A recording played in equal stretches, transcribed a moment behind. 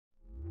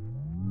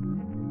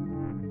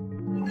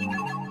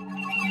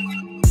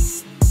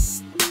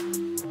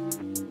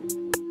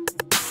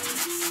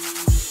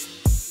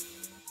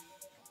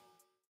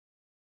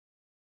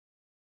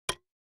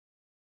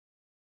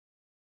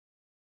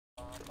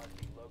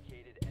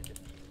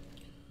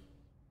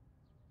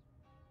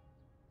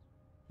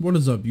What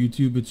is up,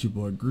 YouTube? It's your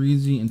boy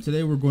Greezy, and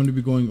today we're going to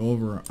be going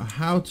over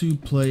how to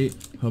play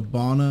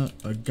Hibana,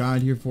 a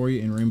guide here for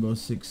you in Rainbow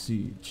Six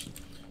Siege.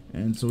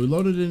 And so we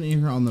loaded it in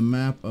here on the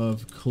map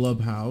of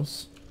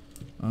Clubhouse.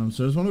 So I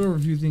just want to go over a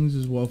few things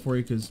as well for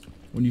you, because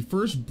when you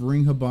first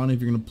bring Hibana, if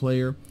you're going to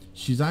play her,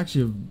 she's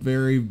actually a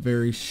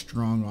very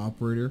strong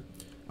operator.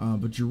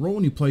 But your role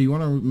when you play, you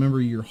want to remember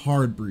your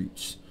hard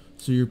breach.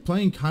 So you're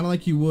playing kind of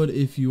like you would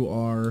if you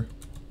are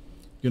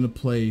going to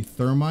play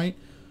Thermite.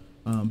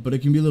 But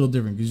it can be a little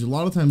different because a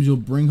lot of times you'll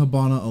bring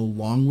Hibana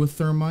along with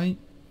Thermite,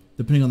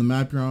 depending on the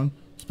map you're on.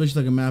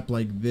 Especially like a map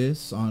like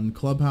this on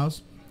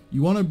Clubhouse,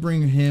 you want to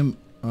bring him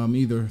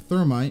either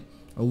Thermite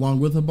along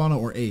with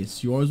Hibana or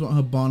Ace. You always want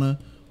Hibana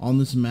on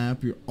this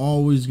map. You're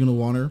always gonna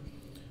want her,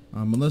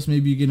 unless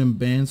maybe you get him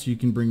banned. So you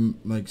can bring,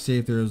 like, say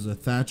if there's a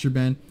Thatcher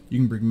ban, you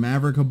can bring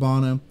Maverick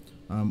Hibana,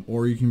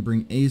 or you can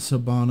bring Ace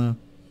Hibana,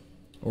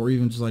 or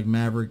even just like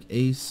Maverick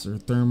Ace or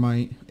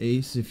Thermite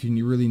Ace if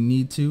you really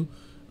need to.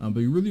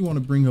 But you really want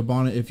to bring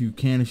Hibana if you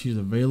can, if she's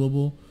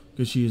available,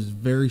 because she is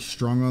very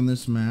strong on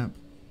this map.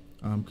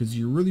 Because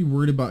you're really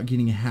worried about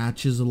getting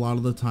hatches a lot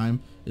of the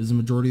time, is the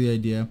majority of the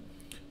idea.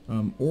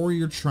 Or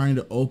you're trying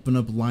to open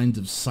up lines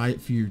of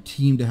sight for your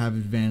team to have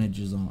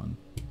advantages on.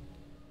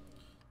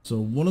 So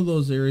one of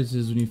those areas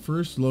is when you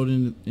first load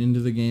into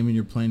the game and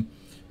you're playing,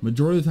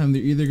 majority of the time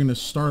they're either going to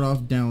start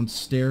off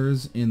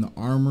downstairs in the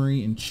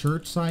armory and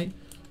church site,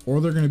 or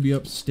they're going to be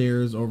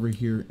upstairs over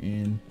here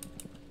in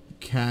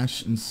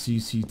cache and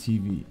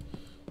CCTV.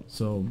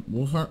 So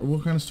we'll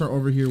kind of start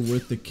over here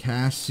with the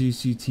cache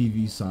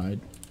CCTV side,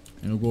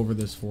 and we'll go over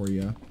this for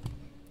you.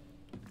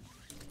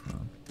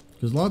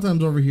 Because a lot of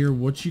times over here,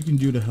 what you can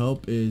do to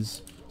help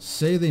is,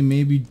 say they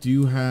maybe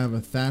do have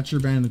a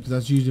Thatcher ban, because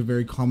that's usually a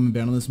very common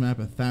ban on this map,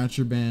 a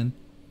Thatcher ban.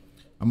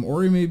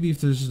 Or maybe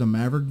if there's just a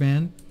Maverick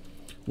ban.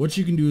 What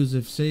you can do is,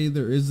 if say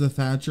there is the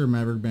Thatcher or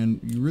Maverick ban,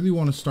 you really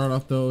want to start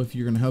off though, if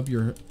you're going to help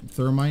your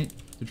Thermite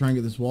to try and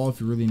get this wall, if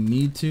you really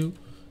need to.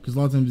 Because a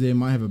lot of times they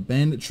might have a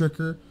bandit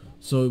tricker.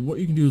 So what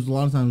you can do is, a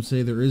lot of times,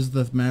 say there is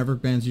the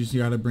Maverick bans, you just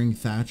got to bring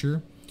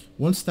Thatcher.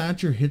 Once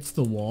Thatcher hits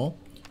the wall,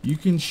 you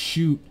can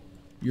shoot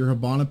your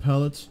Hibana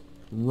pellets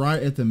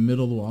right at the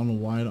middle of the wall. I don't know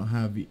why I don't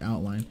have the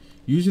outline.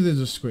 Usually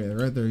there's a square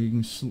right there. You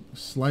can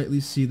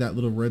slightly see that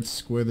little red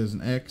square. There's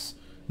an X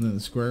and then the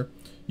square.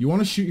 You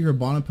want to shoot your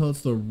Hibana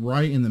pellets though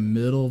right in the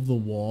middle of the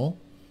wall,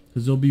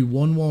 because there'll be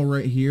one wall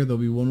right here, there'll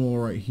be one wall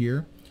right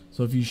here.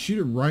 So if you shoot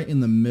it right in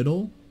the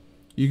middle,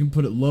 you can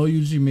put it low,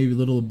 usually maybe a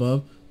little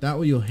above. That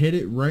way you'll hit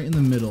it right in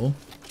the middle.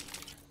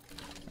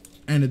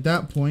 And at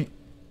that point,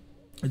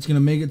 it's going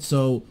to make it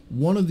so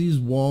one of these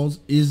walls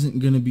isn't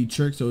going to be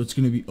tricked, so it's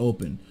going to be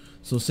open.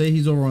 So say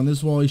he's over on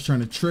this wall, he's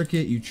trying to trick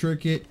it, you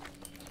trick it.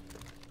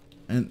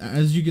 And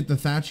as you get the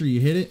Thatcher, you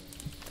hit it.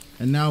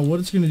 And now what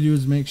it's going to do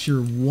is make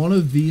sure one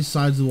of these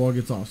sides of the wall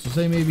gets off. So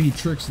say maybe he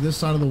tricks this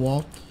side of the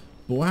wall.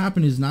 But what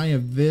happened is now you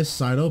have this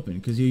side open,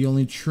 because he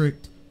only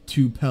tricked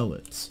 2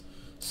 pellets.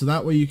 So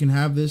that way you can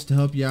have this to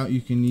help you out. You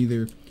can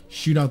either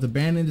shoot out the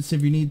bandits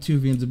if you need to.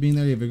 If he ends up being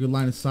there, you have a good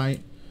line of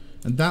sight.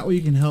 And that way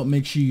you can help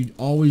make sure you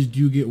always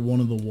do get one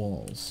of the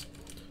walls.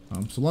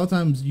 So a lot of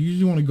times you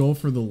usually want to go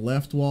for the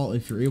left wall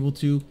if you're able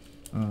to.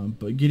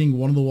 But getting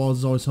one of the walls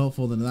is always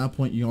helpful. Then at that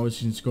point you always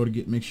just go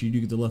to make sure you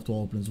do get the left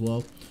wall open as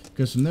well.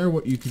 Because from there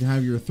what you can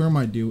have your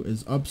Thermite do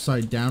is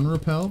upside down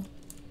rappel.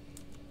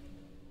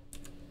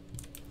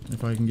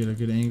 If I can get a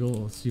good angle,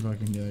 let's see if I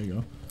can, there you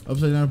go.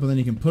 Upside down, but then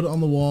you can put it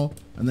on the wall,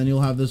 and then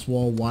you'll have this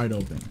wall wide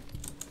open.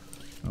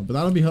 But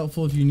that'll be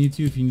helpful if you need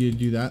to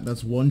do that.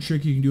 That's one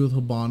trick you can do with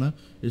Hibana,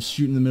 is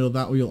shoot in the middle.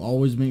 That way you'll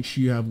always make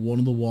sure you have one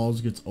of the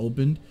walls gets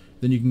opened.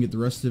 Then you can get the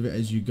rest of it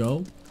as you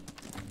go.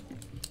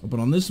 But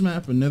on this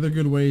map, another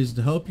good way is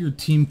to help your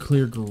team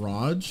clear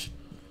garage,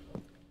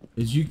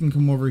 is you can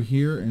come over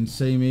here and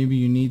say maybe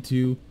you need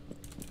to,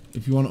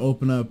 if you want to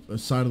open up a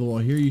side of the wall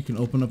here, you can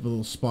open up a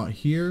little spot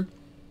here.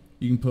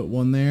 You can put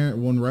one there,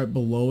 one right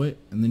below it,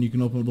 and then you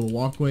can open a little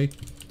walkway.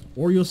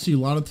 Or you'll see a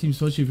lot of teams,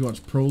 especially if you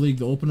watch Pro League,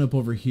 they'll open up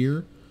over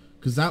here.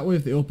 Because that way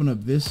if they open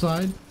up this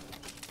side,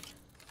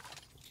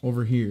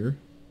 over here,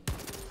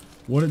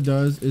 what it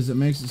does is it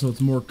makes it so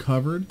it's more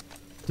covered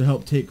to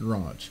help take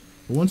garage.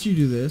 But once you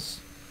do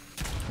this,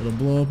 it'll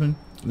blow open,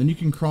 and then you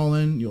can crawl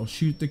in, you'll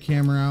shoot the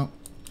camera out,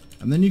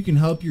 and then you can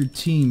help your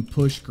team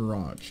push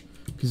garage.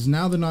 Because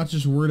now they're not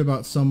just worried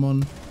about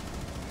someone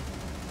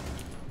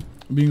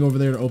being over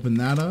there to open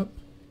that up.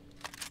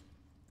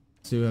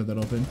 So we have that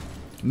open,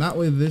 and that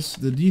way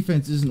the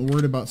defense isn't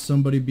worried about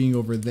somebody being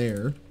over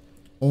there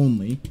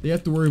only. They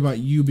have to worry about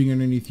you being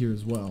underneath here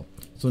as well.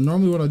 So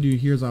normally what I'll do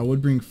here is I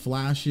would bring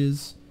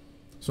flashes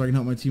so I can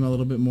help my team out a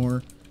little bit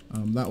more.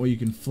 That way you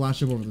can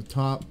flash up over the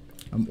top,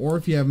 or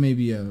if you have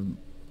maybe a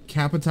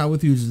Capital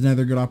with you, which is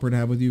another good operator to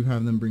have with you,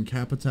 have them bring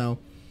Capital,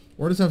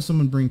 or just have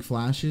someone bring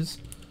flashes.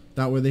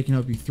 That way they can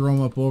help you throw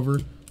them up over.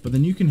 But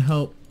then you can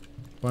help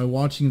by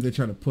watching if they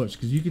try to push,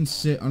 because you can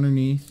sit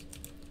underneath.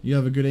 You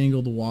have a good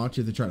angle to watch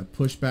if they try to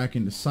push back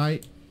into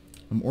sight,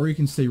 or you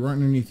can stay right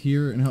underneath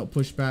here and help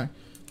push back.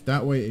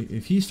 That way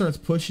if he starts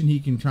pushing, he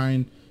can try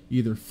and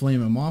either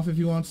flame him off if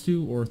he wants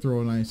to, or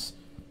throw a nice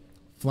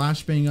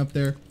flashbang up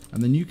there,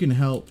 and then you can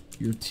help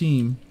your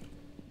team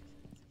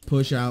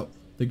push out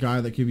the guy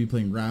that could be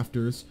playing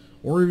rafters,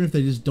 or even if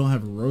they just don't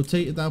have a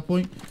rotate at that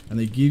point and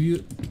they give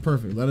you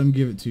perfect, let them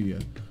give it to you.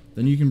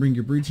 Then you can bring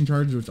your breaching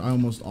charges, which I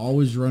almost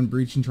always run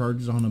breaching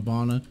charges on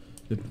Hibana.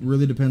 It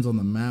really depends on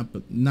the map,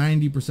 but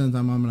 90% of the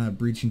time I'm gonna have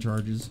breaching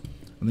charges.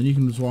 And then you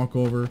can just walk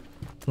over,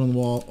 put on the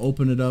wall,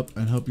 open it up,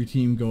 and help your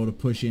team go to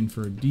push in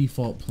for a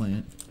default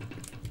plant,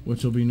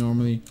 which will be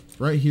normally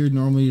right here.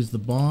 Normally is the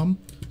bomb,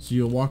 so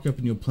you'll walk up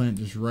and you'll plant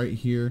just right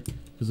here,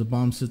 because the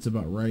bomb sits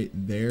about right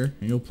there,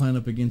 and you'll plant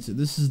up against it.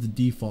 This is the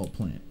default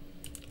plant.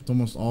 It's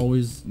almost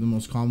always the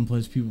most common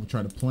place people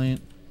try to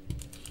plant.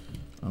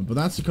 But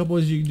that's a couple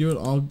ways you can do it.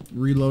 I'll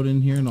reload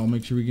in here, and I'll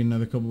make sure we get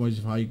another couple ways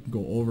of how you can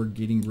go over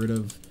getting rid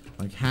of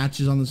like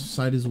hatches on this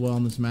side as well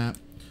on this map.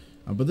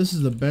 But this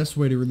is the best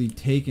way to really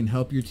take and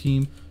help your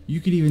team. You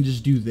could even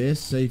just do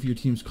this. Say if your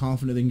team's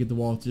confident they can get the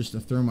wall with just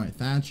a thermite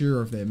thatcher,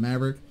 or if they have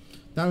maverick.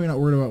 That way you're not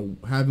worried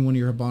about having one of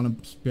your Hibana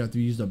have to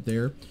be used up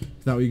there.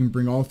 That way you can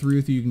bring all three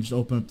with you. You can just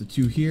open up the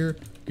two here,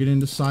 get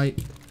into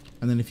sight,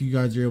 and then if you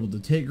guys are able to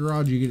take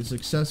garage, you get it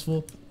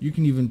successful. You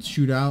can even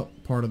shoot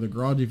out part of the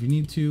garage if you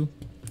need to,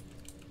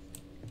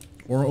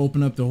 or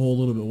open up the hole a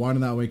little bit wider.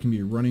 That way it can be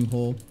a running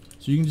hole.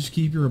 So you can just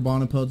keep your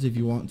Hibana pellets if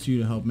you want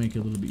to help make it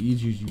a little bit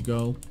easier as you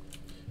go.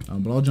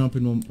 But I'll jump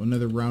in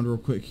another round real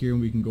quick here,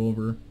 and we can go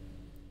over a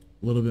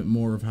little bit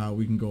more of how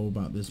we can go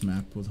about this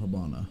map with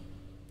Hibana.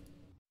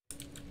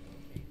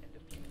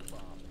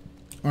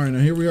 Alright, now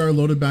here we are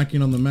loaded back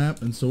in on the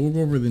map, and so we'll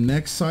go over the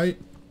next site,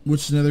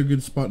 which is another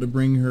good spot to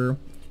bring her,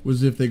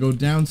 was if they go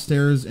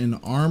downstairs in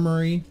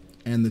Armory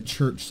and the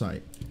church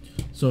site.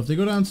 So if they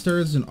go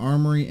downstairs in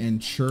Armory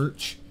and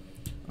church,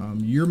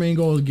 your main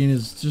goal again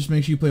is just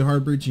make sure you play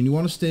hard breach, and you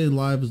want to stay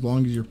alive as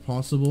long as you're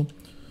possible,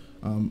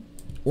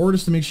 or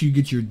just to make sure you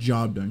get your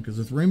job done. Because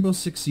with Rainbow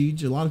Six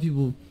Siege, a lot of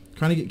people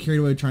kind of get carried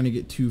away trying to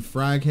get too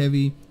frag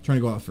heavy, trying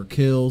to go out for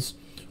kills,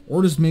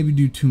 or just maybe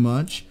do too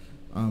much.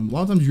 A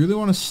lot of times you really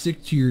want to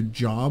stick to your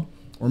job,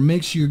 or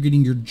make sure you're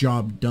getting your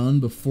job done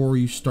before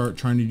you start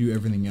trying to do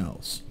everything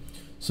else.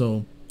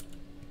 So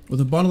with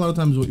a bot, a lot of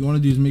times what you want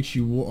to do is make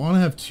sure you want to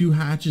have two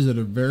hatches that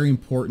are very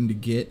important to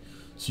get.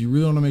 So you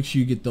really want to make sure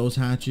you get those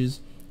hatches.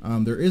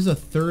 There is a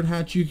third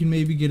hatch you can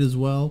maybe get as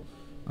well,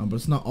 but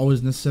it's not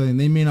always necessary, and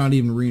they may not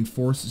even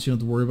reinforce it, so you don't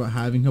have to worry about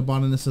having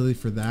Hibana necessarily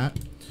for that.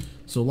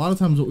 So a lot of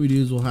times what we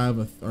do is we'll have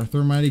our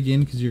thermite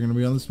again, because you're going to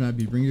be on this map.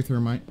 You bring your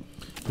thermite,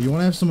 but you want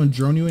to have someone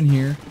drone you in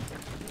here,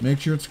 make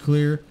sure it's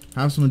clear,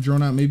 have someone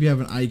drone out, maybe have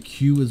an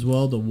IQ as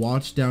well to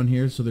watch down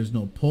here so there's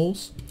no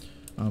pulse.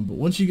 But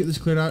once you get this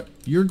cleared out,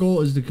 your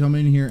goal is to come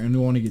in here and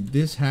you want to get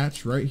this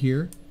hatch right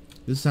here.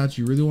 This hatch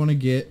you really want to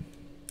get,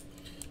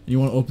 and you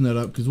want to open that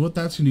up, because what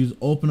that's going to do is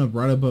open up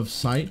right above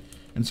sight,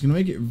 and it's going to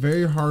make it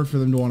very hard for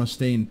them to want to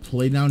stay and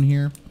play down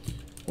here,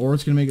 or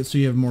it's going to make it so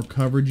you have more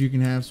coverage you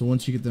can have. So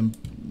once you get them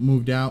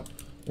moved out,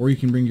 or you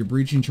can bring your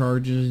breaching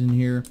charges in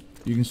here,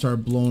 you can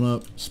start blowing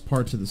up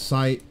parts of the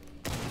site,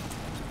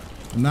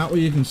 and that way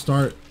you can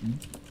start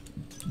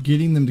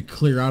getting them to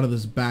clear out of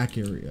this back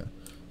area.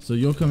 So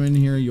you'll come in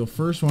here, you'll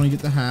first want to get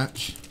the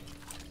hatch.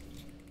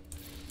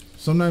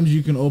 Sometimes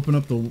you can open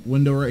up the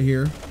window right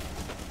here,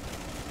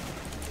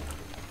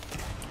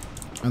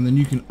 and then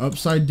you can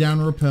upside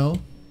down rappel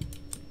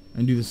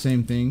and do the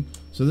same thing.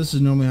 So this is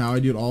normally how I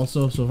do it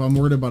also. So if I'm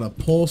worried about a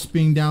pulse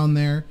being down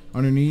there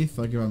underneath,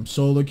 like if I'm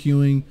solo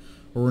queuing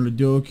or we're in a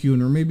duo queue,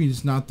 or maybe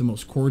it's not the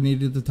most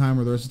coordinated at the time,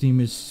 or the rest of the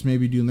team is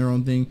maybe doing their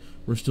own thing,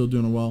 we're still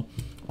doing it well,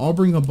 I'll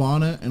bring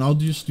Hibana and I'll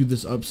just do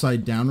this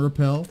upside down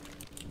rappel,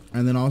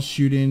 and then I'll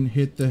shoot in,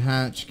 hit the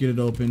hatch, get it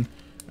open,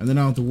 and then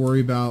I don't have to worry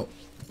about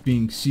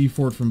being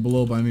C4'd from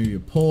below by maybe a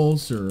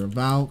pulse or a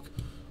Valk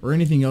or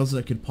anything else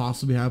that could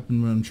possibly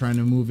happen when I'm trying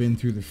to move in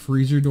through the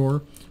freezer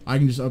door. I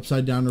can just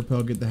upside down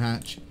rappel, get the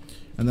hatch,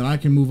 and then I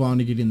can move on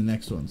to get in the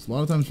next one. So a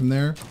lot of times from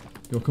there,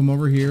 you'll come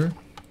over here,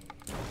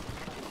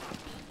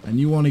 and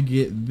you want to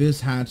get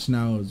this hatch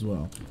now as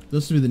well.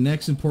 This will be the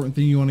next important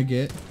thing you want to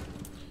get,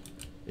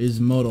 is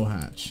moto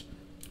hatch.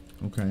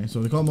 Okay,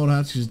 so they call it moto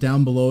hatch because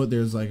down below it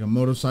there's like a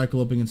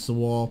motorcycle up against the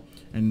wall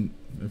and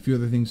a few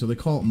other things. So they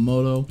call it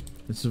moto.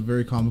 It's a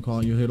very common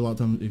call. You'll hear it a lot of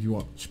times if you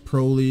watch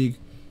Pro League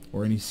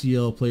or any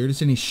CL player,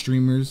 just any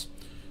streamers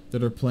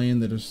that are playing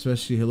that are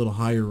especially a little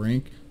higher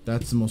rank.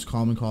 That's the most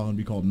common call, and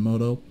be called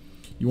moto.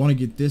 You want to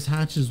get this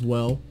hatch as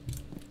well,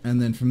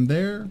 and then from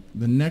there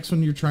the next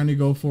one you're trying to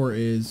go for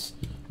is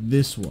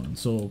this one.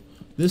 So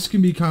this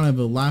can be kind of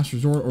a last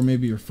resort, or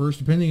maybe your first,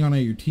 depending on how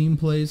your team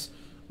plays.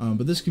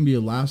 But this can be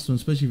a last one,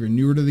 especially if you're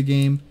newer to the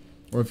game,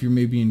 or if you're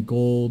maybe in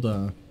gold,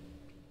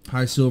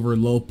 high silver,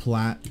 low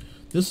plat.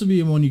 This will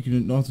be one you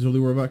can not have to totally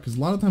worry about, because a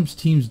lot of times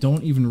teams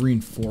don't even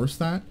reinforce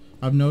that.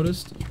 I've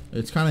noticed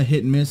it's kind of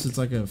hit and miss. It's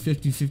like a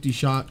 50-50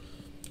 shot.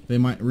 They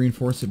might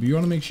reinforce it, but you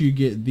want to make sure you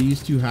get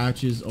these two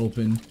hatches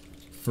open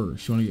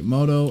first. You want to get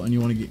moto and you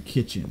want to get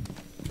kitchen,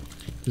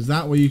 because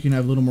that way you can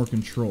have a little more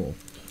control.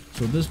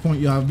 So at this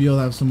point you'll be able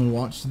to have someone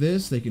watch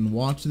this. They can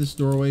watch this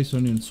doorway so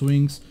no one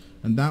swings,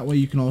 and that way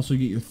you can also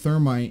get your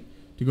thermite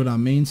to go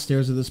down main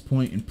stairs at this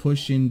point and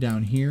push in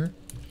down here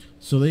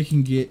so they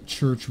can get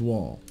church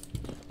wall.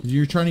 Because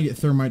you're trying to get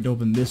thermite to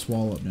open this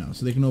wall up now.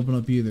 So they can open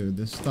up either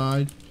this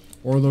side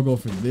or they'll go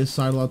for this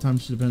side a lot of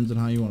times. It depends on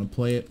how you want to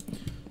play it.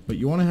 But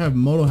you want to have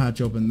moto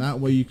hatch open. That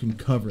way you can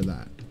cover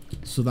that.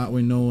 So that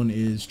way no one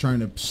is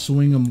trying to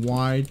swing them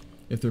wide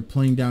if they're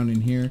playing down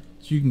in here.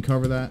 So you can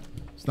cover that.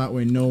 So that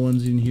way no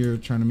one's in here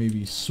trying to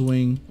maybe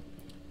swing,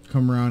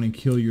 come around and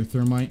kill your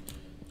thermite.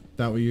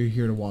 That way you're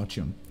here to watch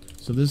them.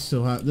 So this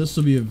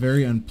will be a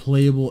very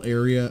unplayable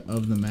area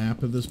of the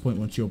map at this point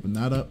once you open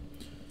that up,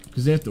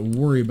 because they have to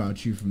worry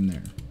about you from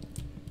there.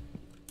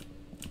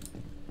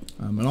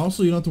 And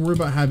also you don't have to worry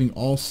about having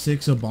all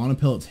 6 Hibana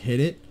pellets hit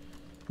it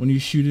when you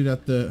shoot it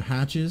at the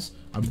hatches.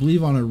 I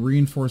believe on a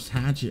reinforced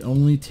hatch it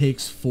only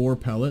takes 4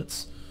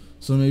 pellets.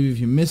 So maybe if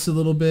you miss a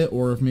little bit,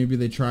 or if maybe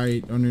they try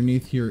it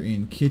underneath here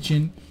in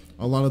kitchen,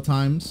 a lot of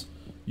times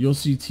you'll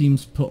see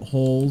teams put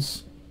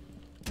holes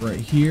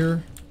right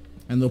here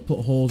and they'll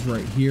put holes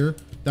right here.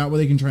 That way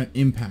they can try and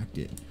impact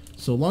it.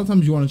 So a lot of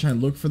times you want to try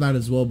and look for that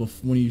as well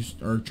when you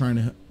are trying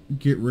to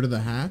get rid of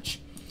the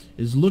hatch,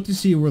 is look to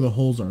see where the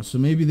holes are. So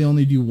maybe they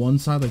only do one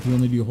side, like they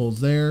only do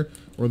holes there,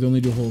 or they only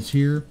do holes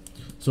here.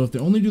 So if they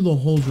only do the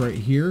holes right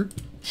here,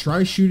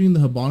 try shooting the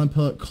Hibana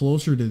pellet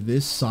closer to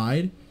this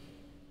side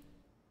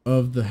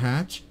of the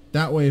hatch.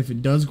 That way if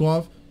it does go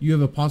off, you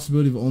have a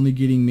possibility of only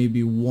getting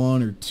maybe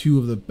 1 or 2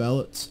 of the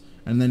pellets,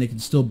 and then it can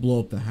still blow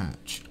up the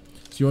hatch.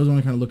 So you always want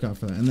to kind of look out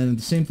for that. And then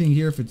the same thing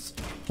here, if it's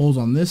holes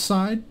on this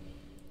side,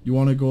 you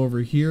want to go over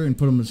here and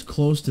put them as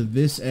close to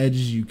this edge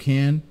as you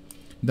can.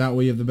 That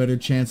way you have the better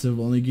chance of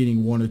only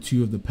getting 1 or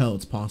 2 of the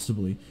pellets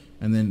possibly,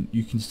 and then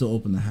you can still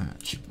open the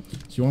hatch.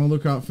 So you want to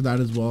look out for that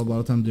as well. A lot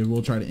of times they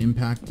will try to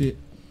impact it.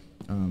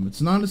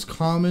 It's not as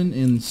common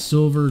in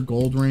silver,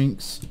 gold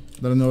ranks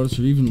that I noticed,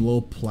 or even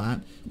low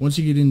plat. Once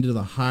you get into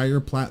the higher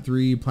plat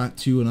 3, plat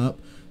 2 and up,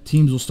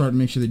 teams will start to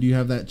make sure they do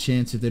have that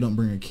chance if they don't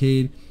bring a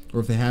arcade, or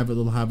if they have it,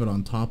 they'll have it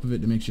on top of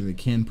it to make sure they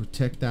can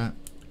protect that.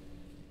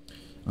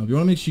 You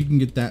want to make sure you can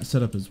get that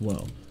set up as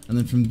well. And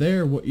then from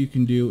there, what you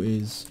can do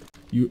is,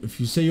 if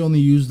you say you only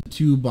use the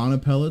 2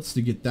 Hibana pellets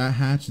to get that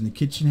hatch and the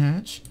kitchen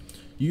hatch,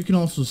 you can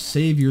also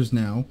save yours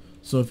now.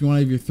 So if you want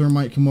to have your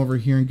thermite come over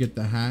here and get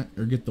the hat,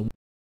 or get the,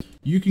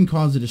 you can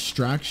cause a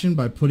distraction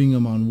by putting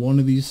them on one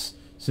of these,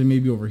 say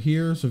maybe over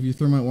here. So if your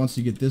thermite wants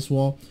to get this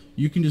wall,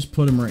 you can just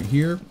put them right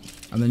here,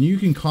 and then you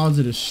can cause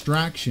a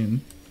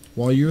distraction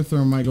while your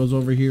thermite goes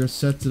over here,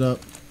 sets it up,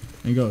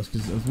 and goes.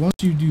 Because once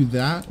you do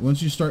that,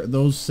 once you start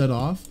those set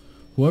off,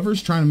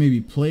 whoever's trying to maybe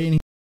play in here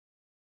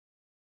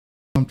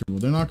comfortable,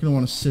 they're not going to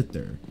want to sit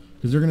there,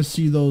 because they're going to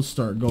see those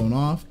start going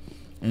off,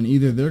 and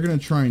either they're going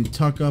to try and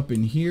tuck up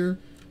in here,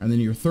 and then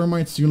your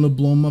thermites are going to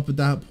blow them up at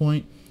that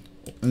point,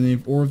 and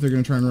then or if they're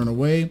going to try and run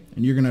away,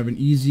 and you're going to have an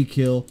easy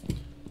kill,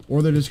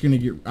 or they're just going to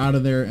get out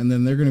of there, and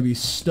then they're going to be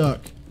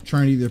stuck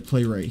trying to either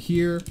play right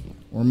here,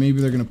 or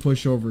maybe they're going to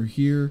push over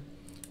here,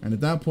 and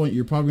at that point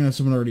you're probably going to have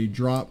someone already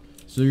drop,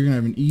 so you're going to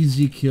have an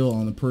easy kill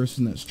on the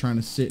person that's trying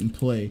to sit and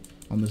play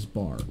on this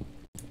bar.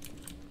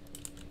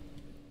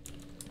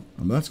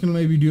 That's going to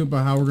maybe do it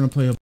by how we're going to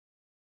play.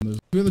 There's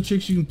a few other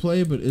tricks you can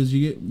play, but as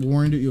you get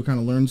more into it, you'll kind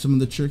of learn some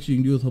of the tricks you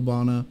can do with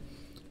Hibana,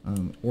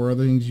 or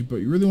other things. But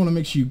you really want to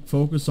make sure you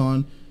focus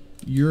on,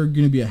 you're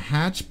going to be a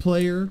hatch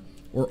player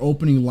or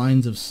opening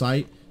lines of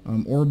sight,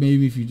 or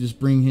maybe if you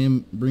just bring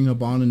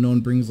Hibana and no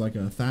one brings like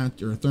a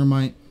thatch or a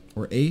thermite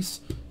or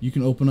ace, you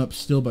can open up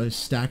still by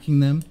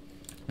stacking them.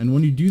 And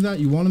when you do that,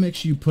 you want to make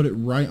sure you put it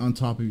right on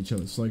top of each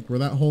other. So like where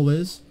that hole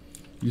is,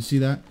 you see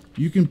that?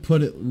 You can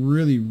put it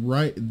really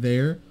right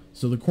there.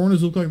 So the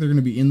corners look like they're going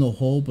to be in the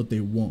hole, but they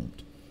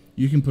won't.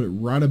 You can put it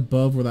right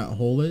above where that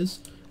hole is,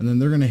 and then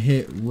they're going to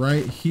hit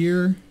right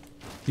here,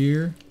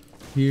 here,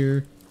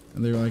 here,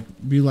 and they're like,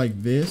 be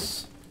like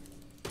this.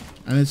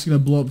 And it's going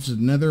to blow up just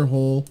another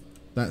hole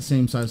that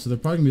same size. So they're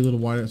probably going to be a little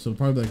wider. So it'll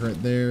probably be like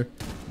right there,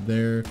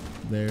 there,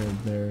 there,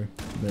 there,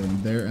 there,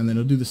 and there. And then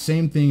it'll do the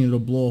same thing, and it'll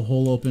blow a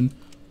hole open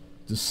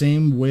the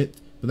same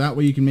width. But that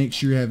way you can make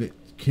sure you have it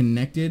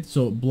connected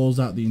so it blows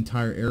out the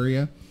entire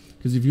area.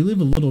 Because if you leave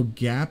a little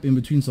gap in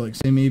between, so like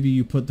say maybe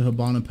you put the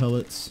Hibana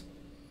pellets,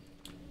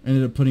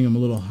 ended up putting them a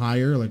little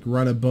higher, like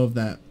right above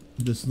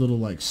this little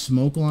like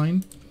smoke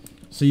line.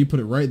 So you put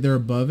it right there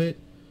above it.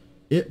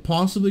 It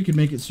possibly could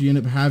make it so you end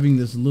up having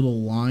this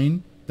little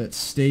line that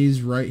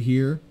stays right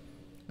here,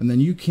 and then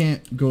you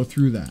can't go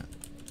through that.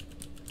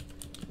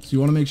 So you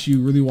want to make sure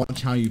you really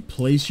watch how you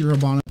place your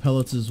Hibana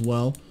pellets as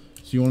well.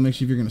 So you want to make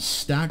sure if you're going to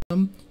stack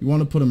them, you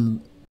want to put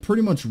them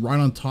pretty much right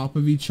on top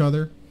of each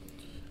other.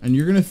 And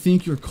you're going to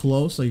think you're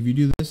close, like if you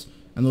do this,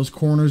 and those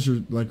corners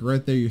are like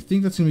right there, you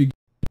think that's going to be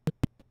good.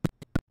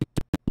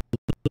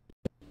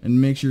 And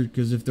make sure,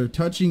 because if they're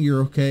touching,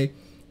 you're okay.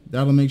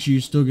 That'll make sure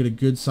you still get a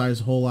good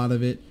sized hole out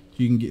of it,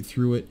 so you can get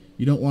through it.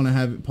 You don't want to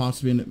have it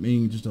possibly end up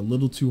being just a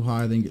little too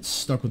high, then get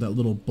stuck with that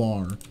little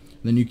bar, and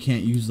then you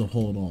can't use the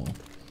hole at all.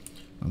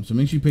 So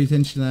make sure you pay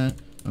attention to that.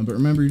 But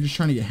remember, you're just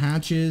trying to get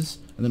hatches,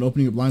 and then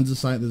opening up lines of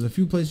sight. There's a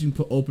few places you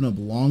can open up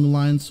long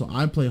lines, so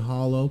I play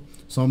hollow,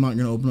 so I'm not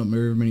going to open up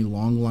very many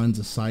long lines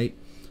of sight.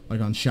 Like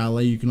on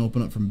Chalet, you can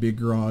open up from Big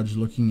Garage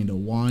looking into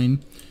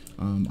wine.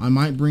 I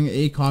might bring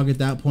ACOG at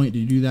that point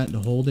to do that, to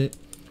hold it.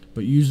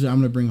 But usually I'm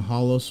going to bring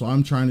Hollow, so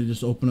I'm trying to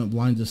just open up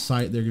lines of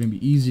sight. They're going to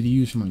be easy to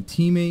use for my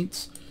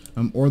teammates,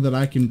 or that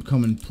I can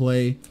come and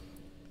play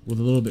with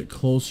a little bit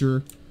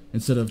closer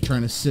instead of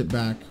trying to sit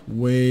back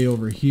way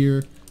over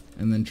here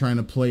and then trying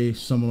to play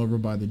someone over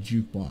by the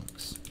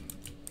jukebox.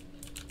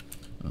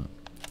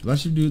 That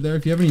should do it there.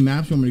 If you have any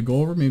maps you want me to go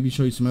over, maybe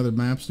show you some other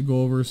maps to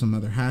go over, some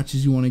other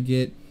hatches you want to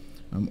get,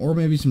 or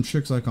maybe some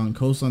tricks like on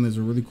Coastline. There's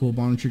a really cool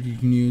bonding trick you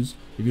can use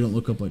if you don't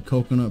look up like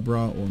Coconut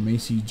Bra or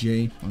Macy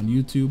J on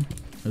YouTube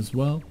as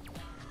well.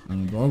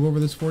 But I'll go over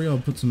this for you. I'll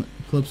put some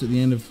clips at the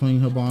end of playing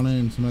Hibana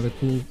and some other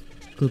cool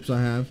clips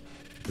I have.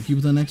 But keep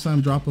it till next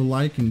time. Drop a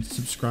like and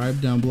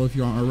subscribe down below if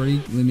you aren't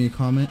already. Leave me a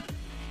comment.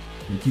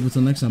 And keep it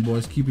till next time,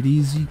 boys. Keep it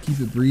easy. Keep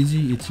it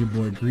breezy. It's your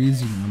boy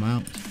Greezy, and I'm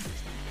out.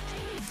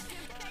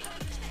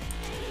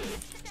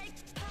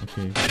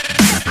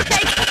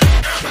 Okay.